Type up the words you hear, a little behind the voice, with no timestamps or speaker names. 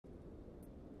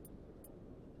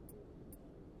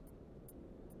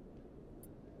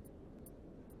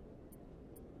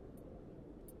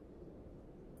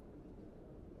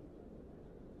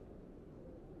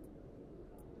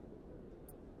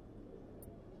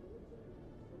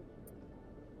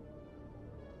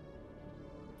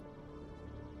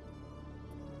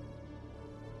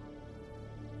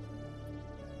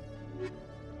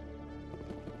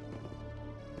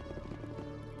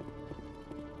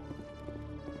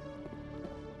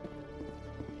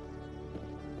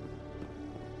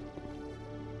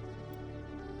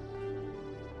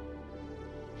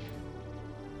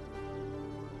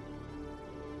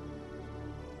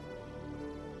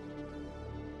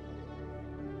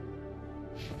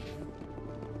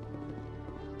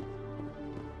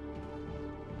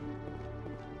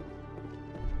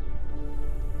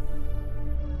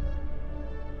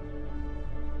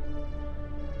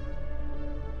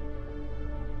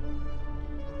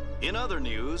In other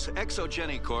news,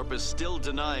 Exogeny Corp is still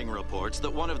denying reports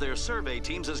that one of their survey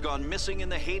teams has gone missing in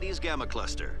the Hades Gamma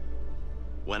Cluster.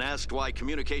 When asked why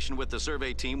communication with the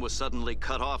survey team was suddenly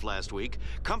cut off last week,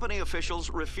 company officials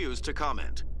refused to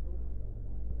comment.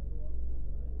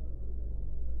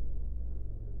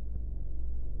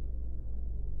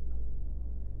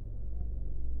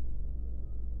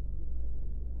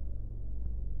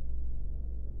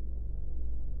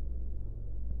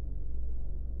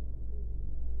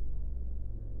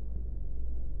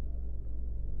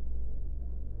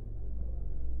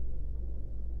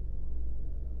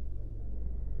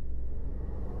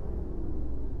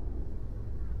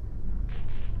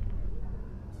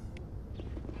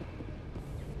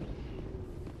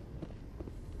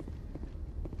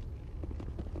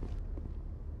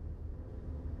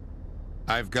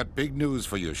 I've got big news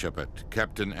for you, Shepard.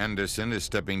 Captain Anderson is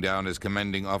stepping down as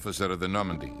commanding officer of the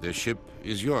Normandy. The ship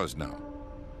is yours now.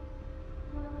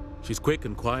 She's quick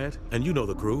and quiet, and you know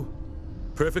the crew.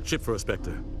 Perfect ship for a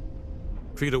Spectre.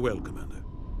 Treat her well, Commander.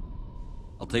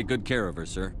 I'll take good care of her,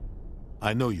 sir.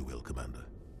 I know you will, Commander.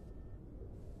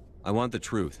 I want the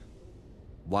truth.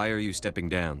 Why are you stepping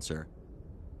down, sir?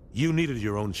 You needed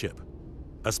your own ship.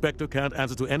 A Spectre can't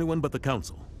answer to anyone but the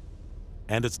Council.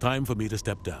 And it's time for me to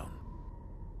step down.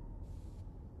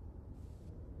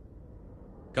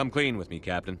 Come clean with me,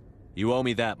 Captain. You owe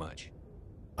me that much.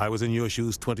 I was in your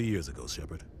shoes 20 years ago,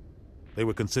 Shepard. They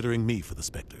were considering me for the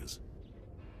Spectres.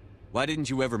 Why didn't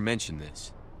you ever mention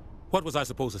this? What was I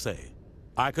supposed to say?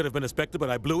 I could have been a Spectre, but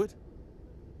I blew it?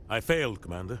 I failed,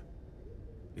 Commander.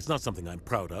 It's not something I'm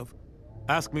proud of.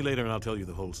 Ask me later and I'll tell you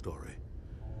the whole story.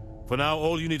 For now,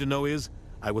 all you need to know is,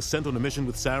 I was sent on a mission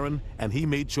with Saren, and he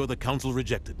made sure the Council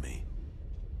rejected me.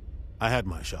 I had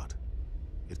my shot.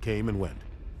 It came and went.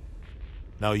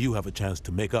 Now you have a chance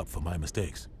to make up for my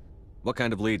mistakes. What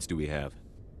kind of leads do we have?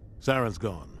 Saren's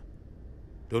gone.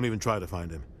 Don't even try to find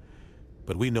him.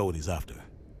 But we know what he's after.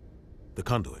 The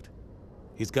conduit.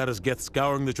 He's got his Geth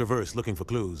scouring the Traverse looking for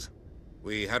clues.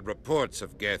 We had reports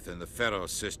of Geth in the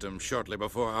Pharos system shortly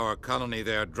before our colony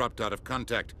there dropped out of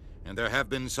contact, and there have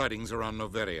been sightings around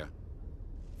Noveria.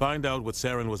 Find out what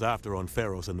Saren was after on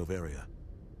Pharos and Noveria.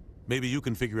 Maybe you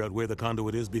can figure out where the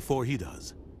conduit is before he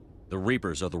does. The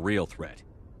Reapers are the real threat.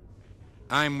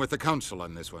 I'm with the Council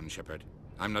on this one, Shepard.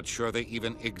 I'm not sure they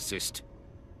even exist.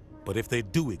 But if they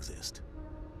do exist,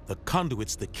 the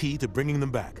conduit's the key to bringing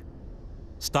them back.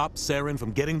 Stop Saren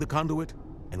from getting the conduit,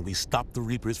 and we stop the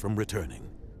Reapers from returning.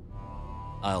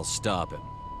 I'll stop him.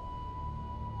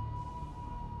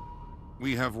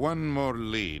 We have one more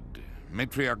lead.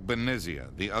 Matriarch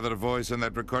Benezia, the other voice in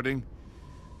that recording.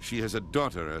 She has a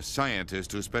daughter, a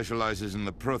scientist who specializes in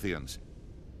the Protheans.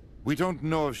 We don't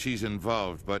know if she's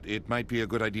involved, but it might be a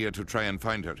good idea to try and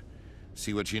find her.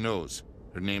 See what she knows.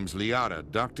 Her name's Liara,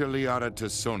 Dr. Liara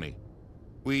Tassoni.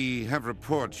 We have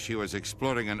reports she was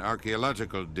exploring an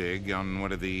archaeological dig on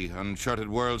one of the uncharted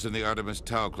worlds in the Artemis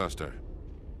Tau cluster.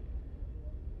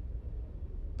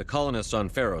 The colonists on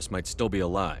Pharos might still be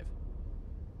alive.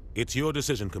 It's your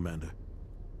decision, Commander.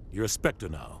 You're a Spectre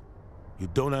now. You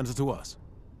don't answer to us.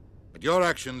 But your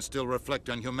actions still reflect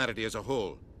on humanity as a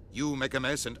whole. You make a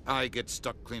mess, and I get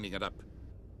stuck cleaning it up.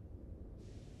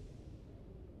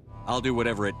 I'll do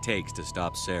whatever it takes to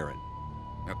stop Saren.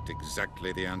 Not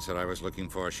exactly the answer I was looking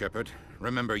for, Shepard.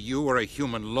 Remember, you were a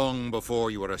human long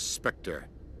before you were a Spectre.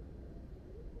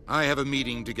 I have a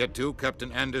meeting to get to.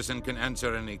 Captain Anderson can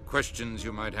answer any questions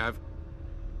you might have.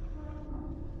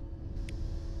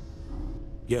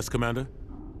 Yes, Commander?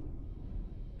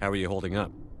 How are you holding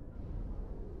up?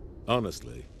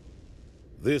 Honestly,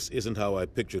 this isn't how I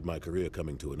pictured my career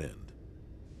coming to an end.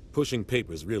 Pushing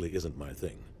papers really isn't my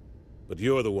thing. But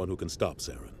you're the one who can stop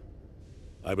Saren.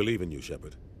 I believe in you,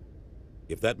 Shepard.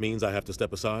 If that means I have to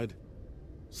step aside,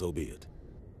 so be it.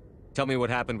 Tell me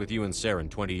what happened with you and Saren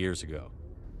 20 years ago.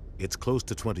 It's close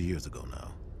to 20 years ago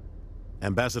now.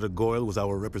 Ambassador Goyle was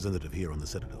our representative here on the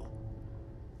Citadel.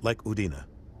 Like Udina,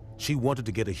 she wanted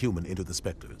to get a human into the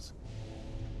Spectres.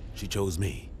 She chose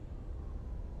me.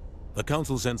 The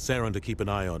Council sent Saren to keep an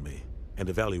eye on me and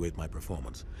evaluate my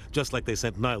performance, just like they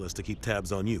sent Nihilus to keep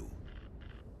tabs on you.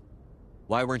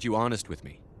 Why weren't you honest with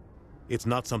me? It's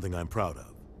not something I'm proud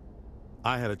of.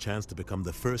 I had a chance to become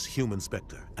the first human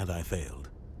Spectre, and I failed.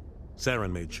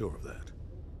 Saren made sure of that.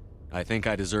 I think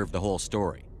I deserve the whole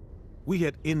story. We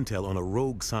had intel on a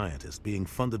rogue scientist being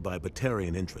funded by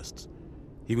Batarian interests.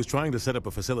 He was trying to set up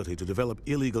a facility to develop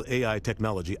illegal AI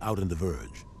technology out in the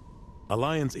Verge.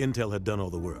 Alliance Intel had done all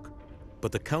the work,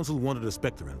 but the Council wanted a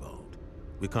Spectre involved.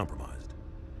 We compromised.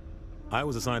 I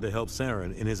was assigned to help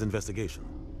Saren in his investigation.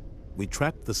 We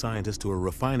tracked the scientist to a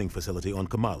refining facility on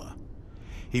Kamala.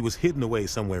 He was hidden away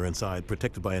somewhere inside,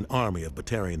 protected by an army of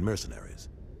Batarian mercenaries.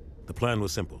 The plan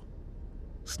was simple.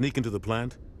 Sneak into the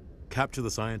plant, capture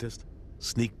the scientist,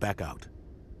 sneak back out.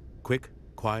 Quick,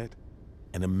 quiet,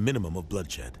 and a minimum of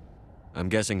bloodshed. I'm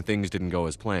guessing things didn't go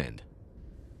as planned.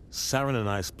 Saren and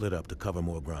I split up to cover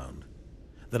more ground.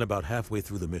 Then about halfway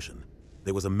through the mission,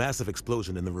 there was a massive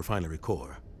explosion in the refinery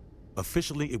core.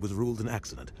 Officially, it was ruled an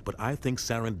accident, but I think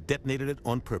Saren detonated it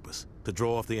on purpose to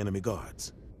draw off the enemy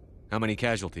guards. How many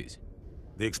casualties?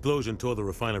 The explosion tore the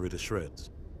refinery to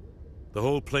shreds. The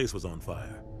whole place was on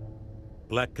fire.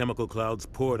 Black chemical clouds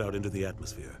poured out into the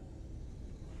atmosphere.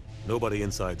 Nobody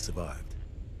inside survived.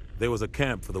 There was a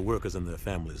camp for the workers and their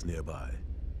families nearby.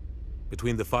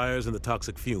 Between the fires and the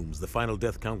toxic fumes, the final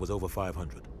death count was over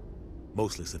 500.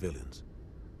 Mostly civilians.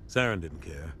 Saren didn't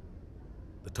care.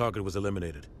 The target was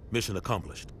eliminated. Mission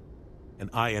accomplished.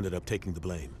 And I ended up taking the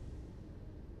blame.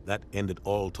 That ended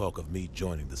all talk of me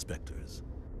joining the Spectres.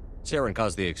 Saren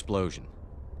caused the explosion.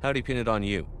 How'd he pin it on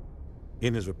you?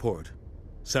 In his report,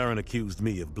 Saren accused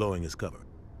me of blowing his cover.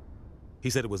 He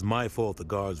said it was my fault the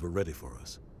guards were ready for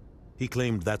us. He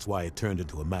claimed that's why it turned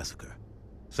into a massacre.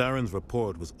 Saren's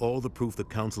report was all the proof the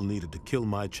Council needed to kill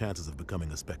my chances of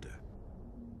becoming a Spectre.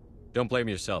 Don't blame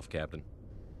yourself, Captain.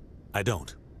 I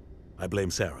don't. I blame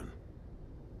Saren.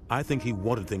 I think he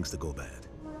wanted things to go bad.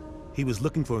 He was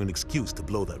looking for an excuse to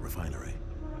blow that refinery.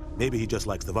 Maybe he just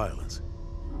likes the violence.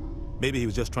 Maybe he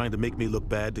was just trying to make me look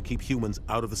bad to keep humans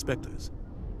out of the Spectres.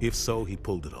 If so, he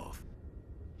pulled it off.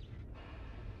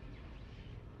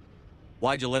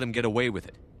 Why'd you let him get away with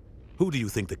it? Who do you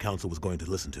think the Council was going to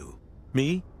listen to?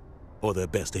 Me? Or their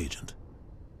best agent?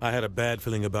 I had a bad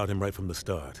feeling about him right from the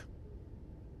start.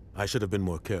 I should have been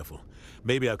more careful.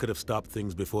 Maybe I could have stopped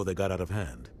things before they got out of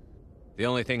hand. The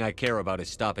only thing I care about is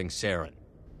stopping Saren.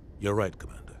 You're right,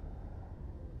 Commander.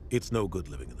 It's no good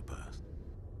living in the past.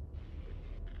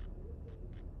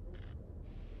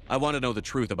 I want to know the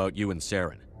truth about you and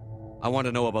Saren. I want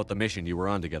to know about the mission you were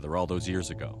on together all those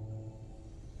years ago.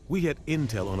 We had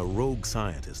intel on a rogue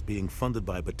scientist being funded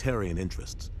by Batarian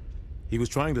interests. He was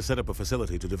trying to set up a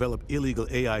facility to develop illegal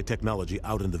AI technology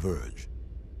out in the Verge.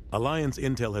 Alliance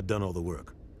Intel had done all the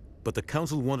work, but the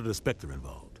Council wanted a Spectre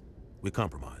involved. We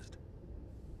compromised.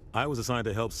 I was assigned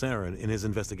to help Saren in his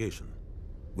investigation.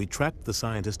 We tracked the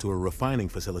scientist to a refining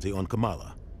facility on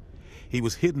Kamala. He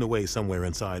was hidden away somewhere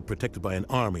inside, protected by an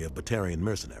army of Batarian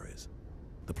mercenaries.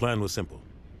 The plan was simple.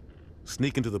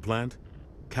 Sneak into the plant,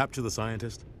 capture the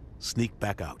scientist, sneak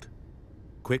back out.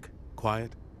 Quick,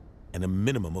 quiet, and a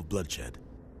minimum of bloodshed.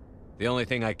 The only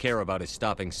thing I care about is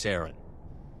stopping Saren.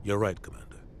 You're right,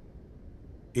 Commander.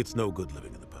 It's no good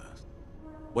living in the past.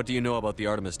 What do you know about the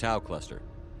Artemis Tau cluster?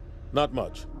 Not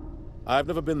much. I've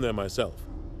never been there myself.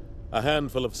 A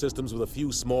handful of systems with a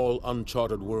few small,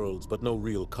 uncharted worlds, but no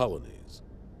real colonies.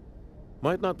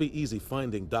 Might not be easy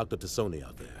finding Dr. Tassoni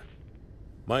out there.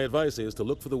 My advice is to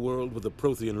look for the world with the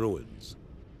Prothean ruins.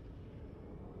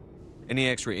 Any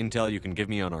extra intel you can give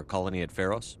me on our colony at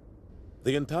Pharos?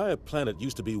 The entire planet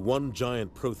used to be one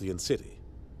giant Prothean city.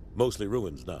 Mostly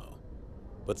ruins now.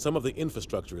 But some of the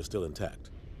infrastructure is still intact.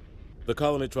 The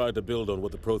colony tried to build on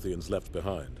what the Protheans left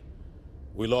behind.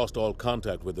 We lost all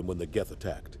contact with them when the Geth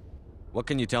attacked. What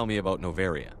can you tell me about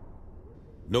Novaria?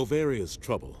 Novaria's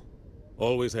trouble.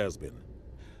 Always has been.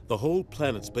 The whole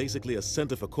planet's basically a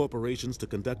center for corporations to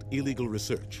conduct illegal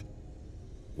research.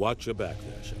 Watch your back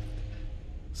there, Shepard.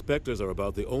 Spectres are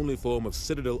about the only form of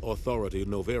Citadel authority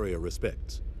Novaria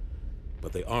respects.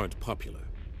 But they aren't popular.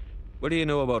 What do you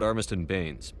know about Armiston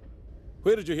Baines?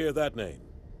 Where did you hear that name?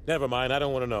 Never mind, I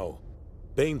don't want to know.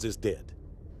 Baines is dead.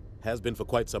 Has been for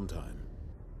quite some time.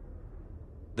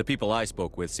 The people I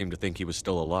spoke with seemed to think he was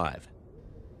still alive.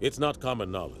 It's not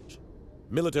common knowledge.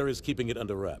 Military's keeping it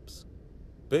under wraps.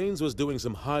 Baines was doing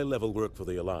some high-level work for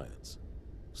the Alliance.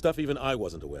 Stuff even I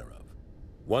wasn't aware of.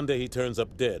 One day he turns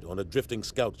up dead on a drifting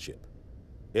scout ship.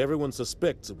 Everyone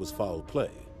suspects it was foul play,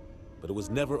 but it was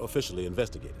never officially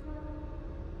investigated.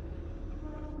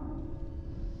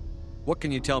 What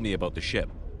can you tell me about the ship?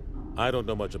 I don't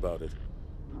know much about it.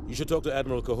 You should talk to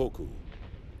Admiral Kahoku.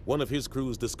 One of his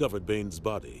crews discovered Baines'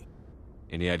 body.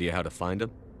 Any idea how to find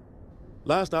him?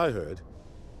 Last I heard,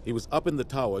 he was up in the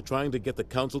tower trying to get the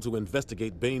Council to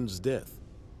investigate Baines' death.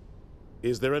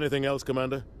 Is there anything else,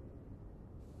 Commander?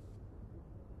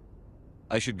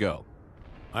 I should go.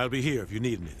 I'll be here if you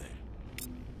need anything.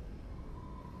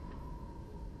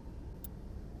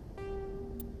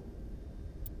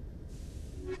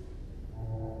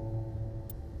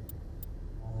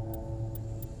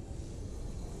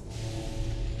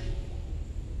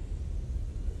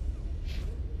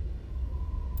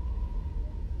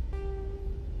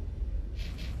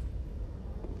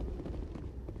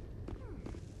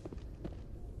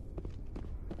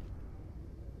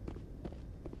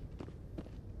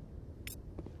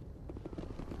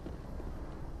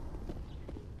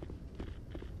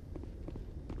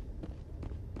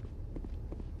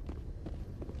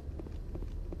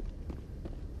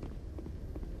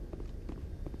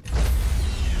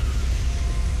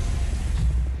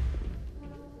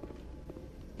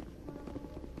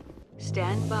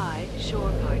 Stand by,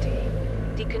 shore party.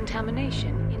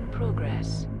 Decontamination in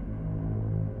progress.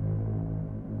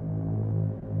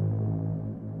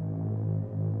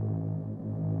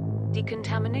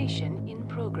 Decontamination in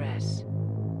progress.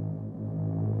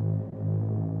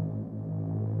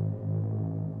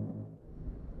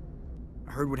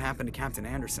 I heard what happened to Captain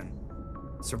Anderson.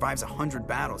 Survives 100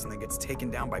 battles and then gets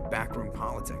taken down by backroom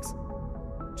politics.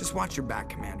 Just watch your back,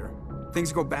 Commander.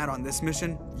 Things go bad on this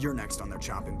mission, you're next on their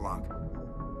chopping block.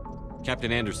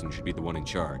 Captain Anderson should be the one in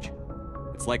charge.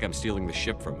 It's like I'm stealing the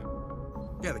ship from him.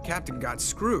 Yeah, the captain got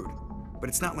screwed, but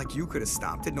it's not like you could have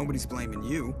stopped it. Nobody's blaming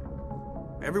you.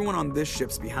 Everyone on this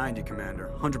ship's behind you,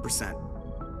 Commander,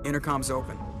 100%. Intercom's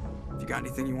open. If you got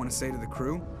anything you want to say to the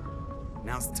crew,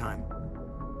 now's the time.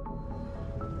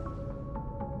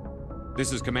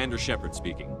 This is Commander Shepard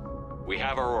speaking. We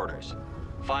have our orders.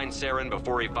 Find Saren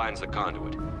before he finds the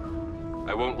conduit.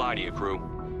 I won't lie to you,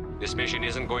 crew. This mission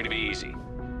isn't going to be easy.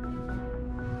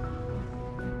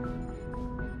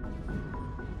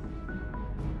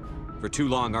 For too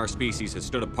long, our species has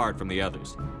stood apart from the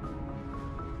others.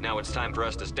 Now it's time for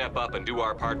us to step up and do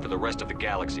our part for the rest of the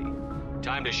galaxy.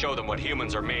 Time to show them what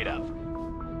humans are made of.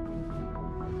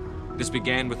 This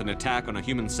began with an attack on a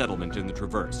human settlement in the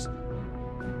Traverse.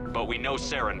 But we know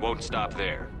Saren won't stop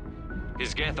there.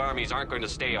 His Geth armies aren't going to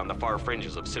stay on the far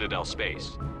fringes of Citadel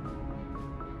space.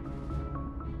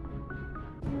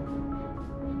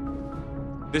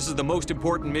 This is the most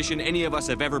important mission any of us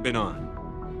have ever been on.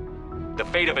 The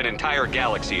fate of an entire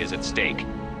galaxy is at stake.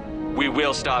 We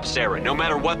will stop Saren, no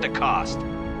matter what the cost.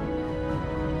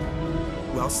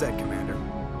 Well said, Commander.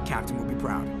 Captain will be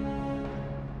proud.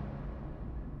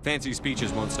 Fancy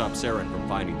speeches won't stop Saren from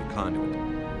finding the conduit.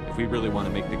 If we really want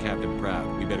to make the captain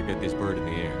proud, we better get this bird in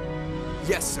the air.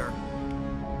 Yes, sir.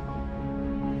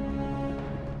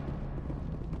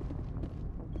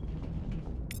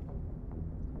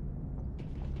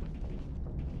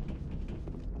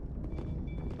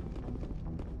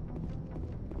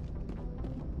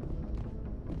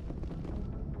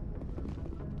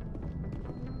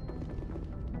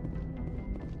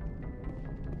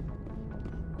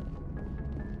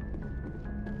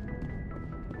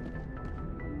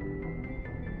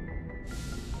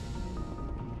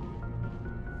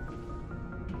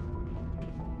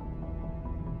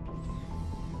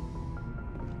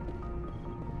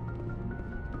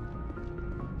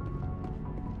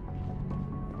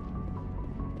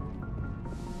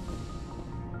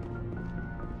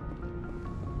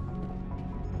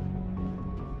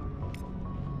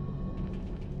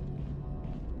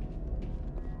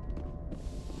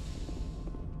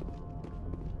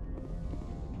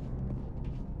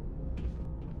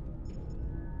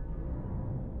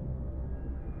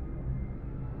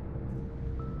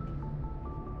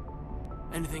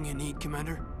 Anything you need,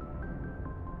 Commander?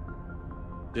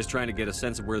 Just trying to get a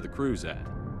sense of where the crew's at.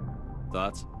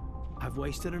 Thoughts? I've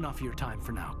wasted enough of your time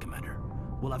for now, Commander.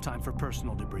 We'll have time for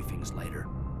personal debriefings later.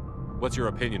 What's your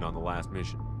opinion on the last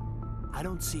mission? I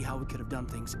don't see how we could have done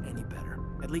things any better.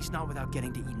 At least not without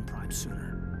getting to Eden Prime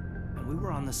sooner. And we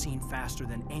were on the scene faster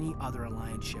than any other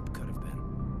Alliance ship could have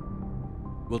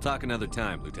been. We'll talk another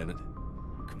time, Lieutenant.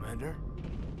 Commander?